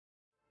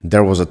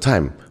There was a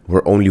time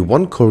where only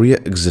one Korea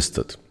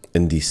existed.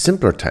 In these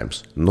simpler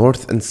times,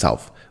 North and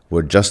South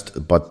were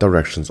just but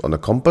directions on a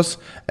compass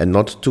and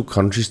not two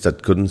countries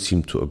that couldn't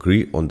seem to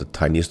agree on the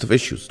tiniest of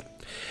issues.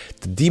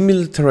 The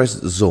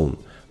demilitarized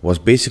zone was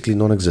basically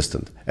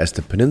non-existent, as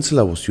the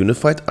peninsula was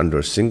unified under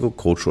a single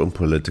cultural and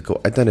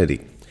political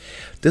identity.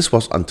 This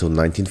was until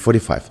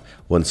 1945,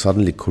 when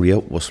suddenly Korea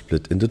was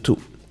split into two.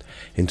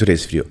 In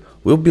today's video,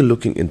 we'll be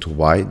looking into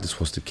why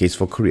this was the case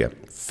for Korea,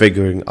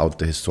 figuring out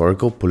the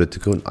historical,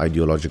 political, and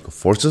ideological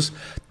forces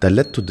that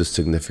led to this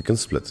significant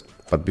split.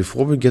 But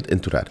before we get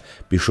into that,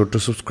 be sure to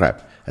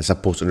subscribe, as I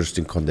post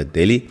interesting content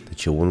daily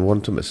that you won't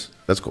want to miss.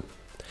 Let's go.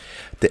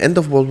 The end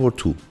of World War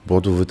II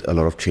brought with it a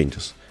lot of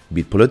changes,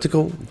 be it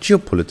political,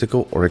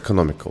 geopolitical, or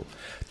economical.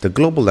 The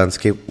global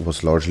landscape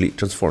was largely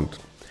transformed.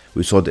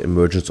 We saw the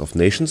emergence of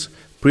nations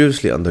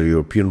previously under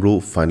European rule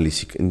finally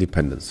seek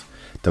independence,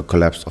 the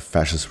collapse of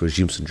fascist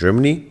regimes in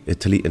Germany,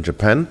 Italy, and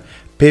Japan,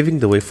 paving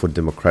the way for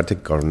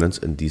democratic governance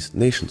in these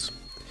nations,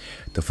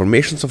 the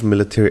formations of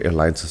military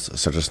alliances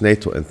such as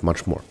NATO, and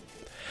much more.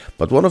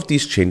 But one of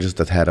these changes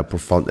that had a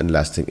profound and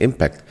lasting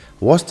impact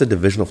was the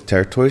division of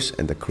territories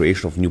and the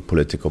creation of new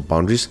political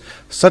boundaries,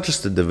 such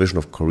as the division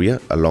of Korea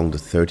along the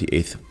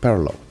 38th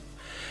parallel.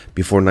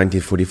 Before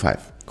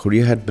 1945,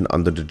 Korea had been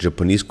under the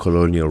Japanese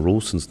colonial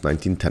rule since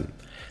 1910.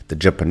 The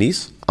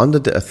Japanese, under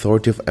the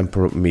authority of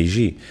Emperor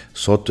Meiji,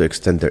 sought to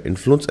extend their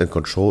influence and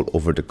control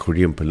over the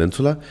Korean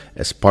peninsula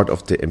as part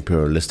of their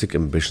imperialistic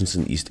ambitions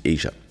in East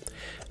Asia.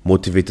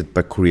 Motivated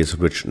by Korea's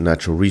rich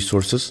natural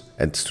resources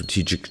and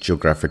strategic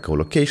geographical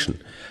location,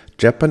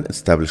 Japan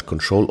established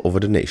control over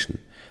the nation.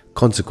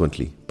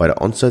 Consequently, by the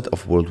onset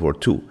of World War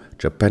II,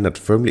 Japan had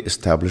firmly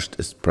established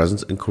its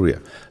presence in Korea.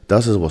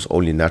 Thus, it was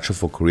only natural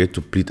for Korea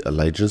to plead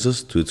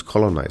allegiances to its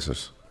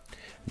colonizers.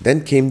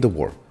 Then came the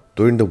war.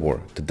 During the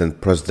war, the then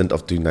President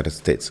of the United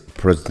States,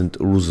 President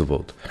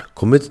Roosevelt,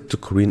 committed to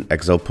Korean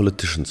exile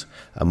politicians,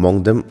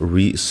 among them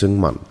Ri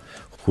Seung-man,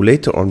 who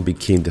later on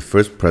became the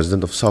first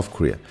president of South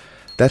Korea.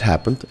 That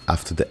happened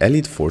after the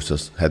Allied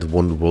forces had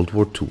won World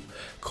War II.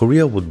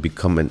 Korea would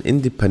become an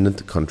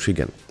independent country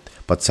again.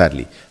 But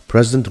sadly,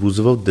 President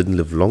Roosevelt didn't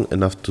live long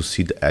enough to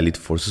see the Allied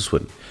forces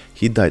win.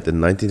 He died in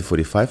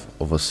 1945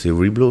 of a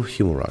cerebral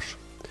hemorrhage,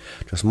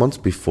 just months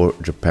before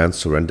Japan's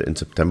surrender in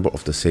September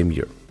of the same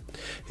year.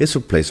 His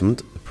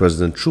replacement,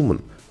 President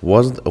Truman,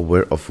 wasn't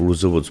aware of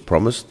Roosevelt's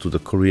promise to the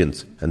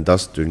Koreans, and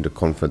thus during the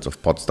Conference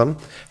of Potsdam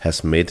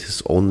has made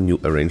his own new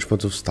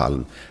arrangements with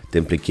Stalin, the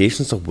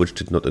implications of which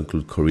did not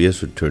include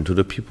Korea's return to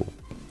the people.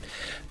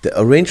 The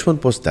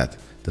arrangement was that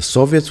the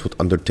Soviets would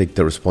undertake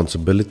the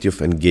responsibility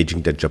of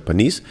engaging the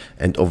Japanese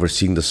and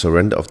overseeing the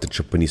surrender of the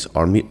Japanese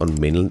army on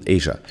mainland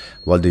Asia,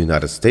 while the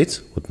United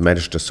States would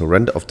manage the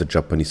surrender of the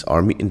Japanese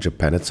army in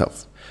Japan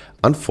itself.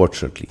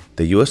 Unfortunately,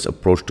 the US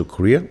approach to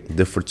Korea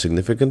differed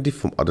significantly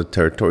from other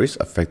territories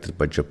affected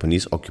by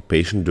Japanese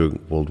occupation during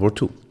World War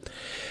II.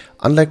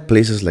 Unlike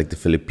places like the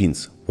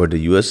Philippines, where the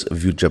US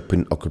viewed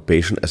Japan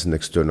occupation as an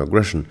external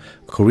aggression,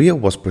 Korea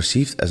was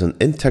perceived as an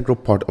integral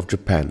part of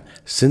Japan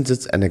since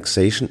its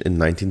annexation in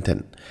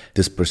 1910.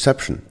 This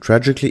perception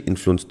tragically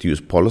influenced US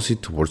policy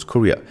towards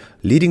Korea,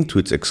 leading to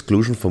its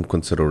exclusion from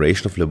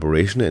consideration of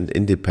liberation and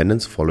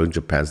independence following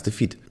Japan's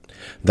defeat.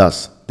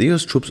 Thus, the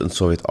US troops and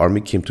Soviet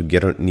army came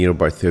together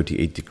nearby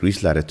 38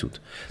 degrees latitude.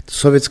 The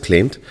Soviets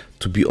claimed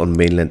to be on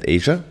mainland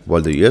Asia,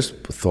 while the US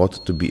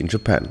thought to be in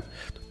Japan.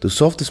 To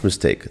solve this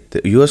mistake,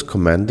 the US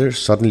commander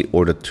suddenly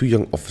ordered two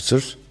young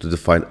officers to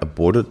define a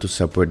border to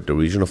separate the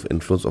region of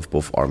influence of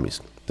both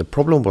armies. The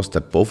problem was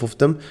that both of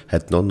them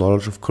had no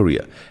knowledge of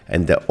Korea,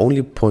 and their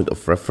only point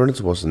of reference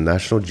was a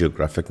National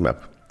Geographic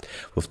map.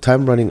 With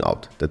time running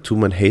out, the two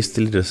men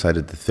hastily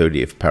decided the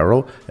 38th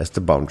parallel as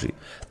the boundary,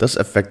 thus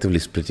effectively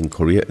splitting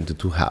Korea into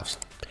two halves.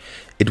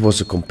 It was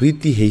a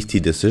completely hasty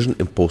decision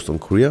imposed on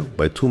Korea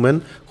by two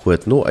men who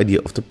had no idea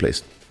of the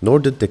place, nor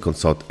did they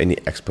consult any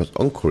experts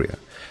on Korea.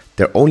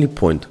 Their only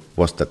point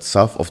was that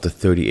south of the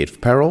 38th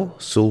parallel,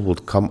 Seoul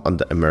would come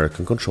under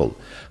American control.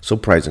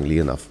 Surprisingly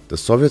enough, the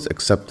Soviets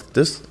accepted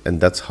this, and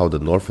that's how the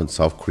North and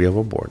South Korea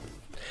were born.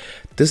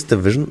 This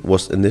division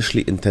was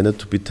initially intended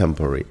to be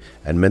temporary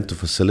and meant to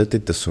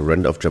facilitate the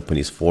surrender of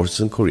Japanese forces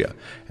in Korea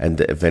and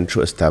the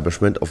eventual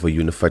establishment of a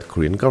unified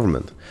Korean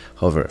government.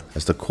 However,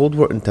 as the Cold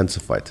War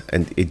intensified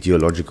and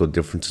ideological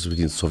differences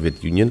between the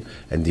Soviet Union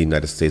and the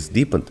United States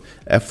deepened,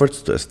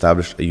 efforts to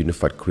establish a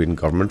unified Korean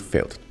government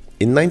failed.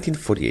 In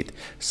 1948,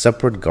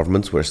 separate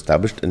governments were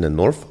established in the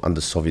North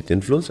under Soviet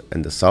influence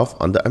and the South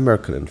under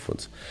American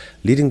influence,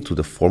 leading to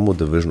the formal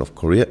division of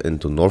Korea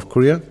into North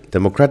Korea,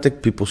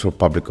 Democratic People's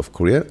Republic of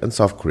Korea, and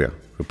South Korea,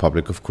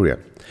 Republic of Korea.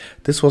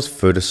 This was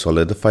further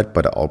solidified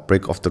by the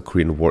outbreak of the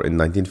Korean War in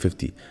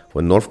 1950,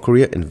 when North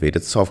Korea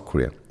invaded South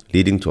Korea,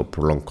 leading to a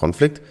prolonged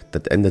conflict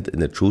that ended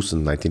in a truce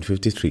in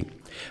 1953.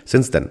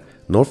 Since then,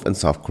 North and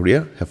South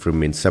Korea have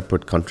remained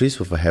separate countries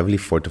with a heavily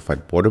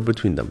fortified border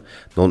between them,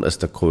 known as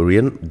the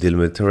Korean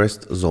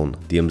Demilitarized Zone,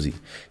 DMZ.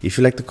 If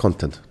you like the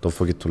content, don't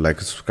forget to like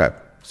and subscribe.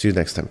 See you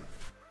next time.